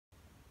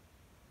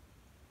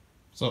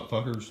What's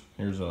up, fuckers?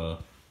 Here's another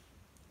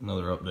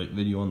update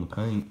video on the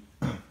paint.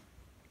 I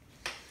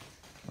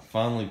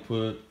finally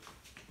put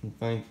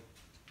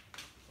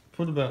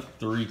about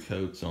 3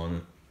 coats on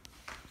it.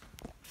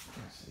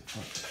 Let's see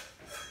if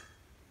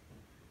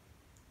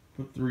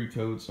I put 3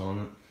 coats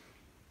on it.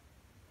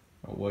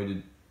 I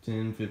waited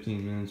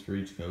 10-15 minutes for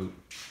each coat.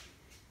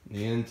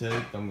 The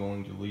intake I'm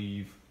going to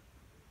leave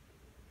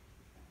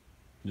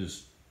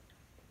just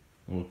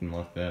looking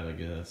like that, I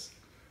guess.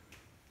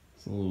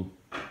 It's a little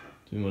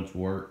too much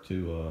work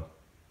to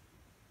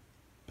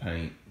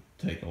paint,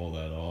 take all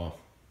that off.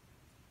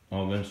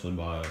 I'll eventually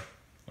buy an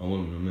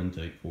aluminum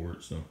intake for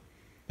it, so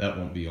that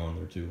won't be on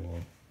there too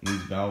long.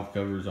 These valve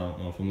covers, I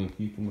don't know if I'm gonna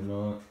keep them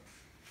or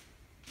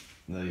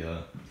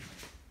not.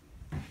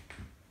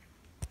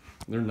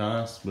 They're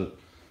nice, but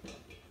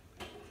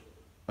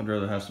I'd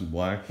rather have some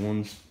black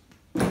ones.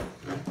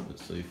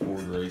 Let's see,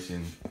 Ford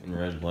Racing in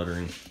red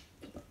lettering.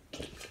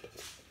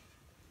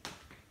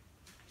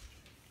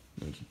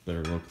 There's a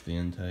better look at the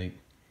intake.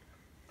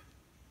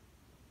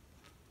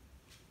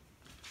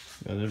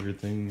 Got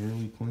everything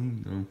really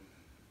clean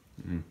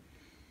though.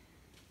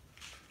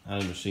 I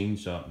had a machine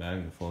shop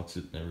Magnaflux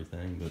it and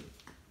everything,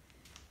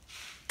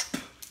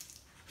 but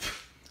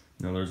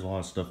there's a lot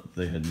of stuff that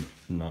they had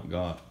not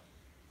got.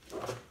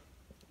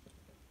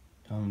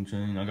 Timing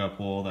chain, I gotta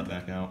pull all that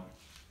back out.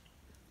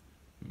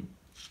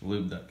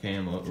 Lube that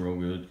cam up real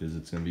good because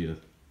it's gonna be a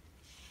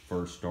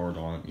first start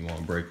on it. You want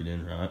to break it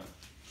in right.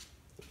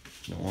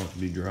 You don't want it to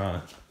be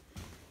dry.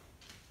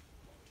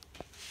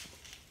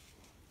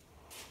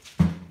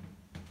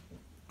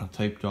 I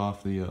taped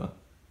off the oh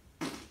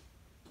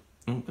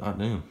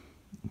goddamn!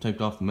 I taped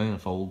off the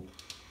manifold,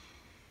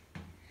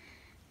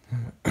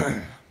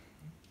 and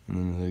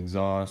then the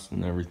exhaust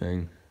and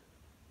everything.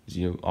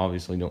 You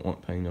obviously don't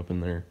want paint up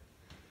in there.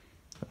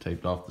 I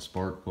taped off the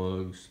spark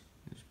plugs.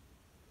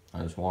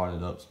 I just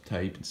wadded up some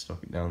tape and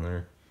stuck it down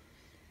there.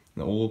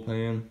 The oil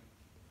pan,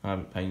 I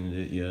haven't painted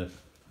it yet.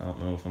 I don't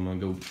know if I'm gonna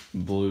go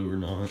blue or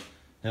not.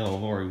 Hell,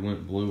 I've already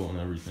went blue on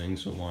everything,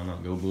 so why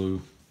not go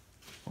blue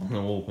on the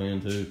oil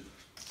pan too?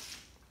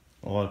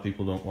 A lot of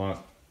people don't like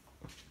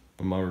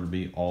a motor to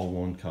be all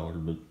one color,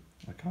 but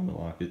I kind of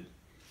like it.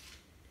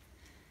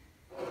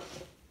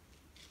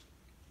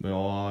 But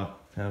all I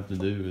have to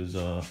do is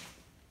I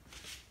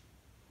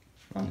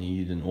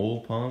need an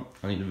oil pump,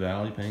 I need a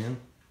valley pan,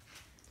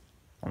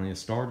 I need a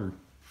starter,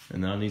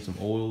 and then I need some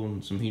oil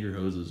and some heater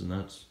hoses, and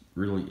that's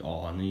really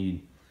all I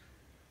need.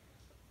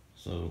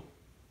 So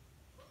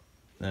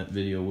that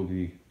video will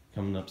be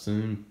coming up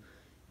soon.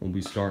 We'll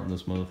be starting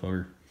this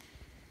motherfucker.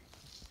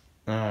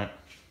 Alright.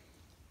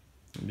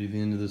 That'll be the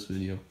end of this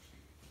video.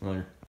 Later.